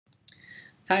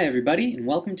Hi everybody, and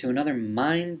welcome to another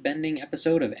mind-bending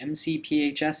episode of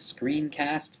MCPHS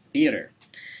Screencast Theater.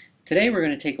 Today we're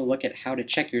going to take a look at how to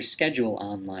check your schedule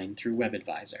online through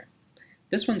WebAdvisor.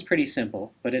 This one's pretty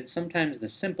simple, but it's sometimes the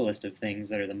simplest of things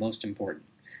that are the most important.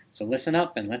 So listen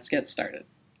up and let's get started.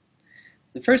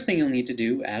 The first thing you'll need to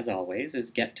do, as always,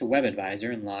 is get to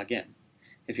WebAdvisor and log in.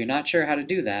 If you're not sure how to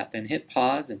do that, then hit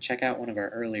pause and check out one of our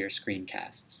earlier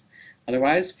screencasts.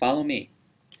 Otherwise, follow me.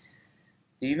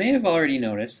 You may have already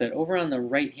noticed that over on the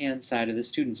right-hand side of the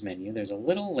Students menu, there's a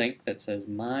little link that says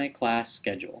My Class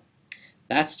Schedule.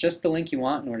 That's just the link you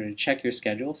want in order to check your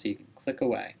schedule, so you can click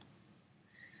away.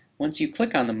 Once you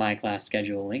click on the My Class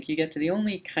Schedule link, you get to the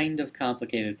only kind of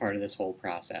complicated part of this whole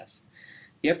process.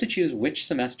 You have to choose which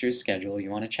semester's schedule you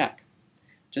want to check.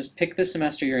 Just pick the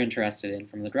semester you're interested in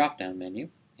from the drop-down menu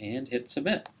and hit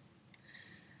Submit.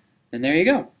 And there you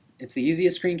go. It's the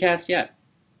easiest screencast yet.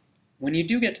 When you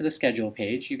do get to the schedule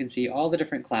page, you can see all the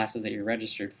different classes that you're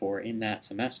registered for in that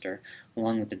semester,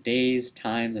 along with the days,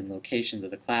 times, and locations of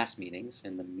the class meetings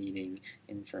in the Meeting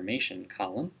Information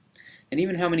column, and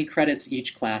even how many credits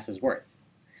each class is worth.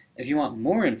 If you want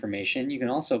more information, you can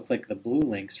also click the blue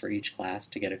links for each class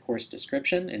to get a course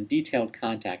description and detailed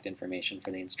contact information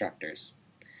for the instructors.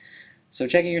 So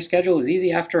checking your schedule is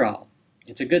easy after all.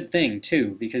 It's a good thing,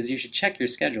 too, because you should check your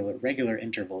schedule at regular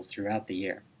intervals throughout the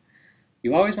year.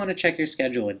 You always want to check your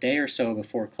schedule a day or so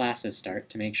before classes start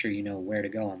to make sure you know where to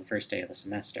go on the first day of the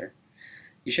semester.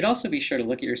 You should also be sure to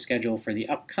look at your schedule for the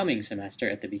upcoming semester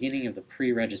at the beginning of the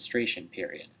pre-registration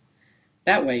period.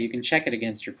 That way you can check it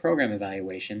against your program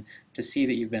evaluation to see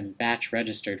that you've been batch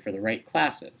registered for the right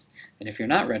classes. And if you're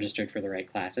not registered for the right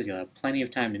classes, you'll have plenty of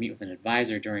time to meet with an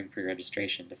advisor during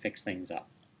pre-registration to fix things up.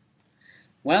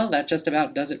 Well, that just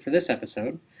about does it for this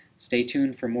episode. Stay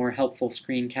tuned for more helpful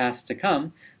screencasts to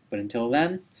come. But until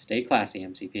then, stay classy,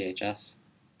 MCPHS.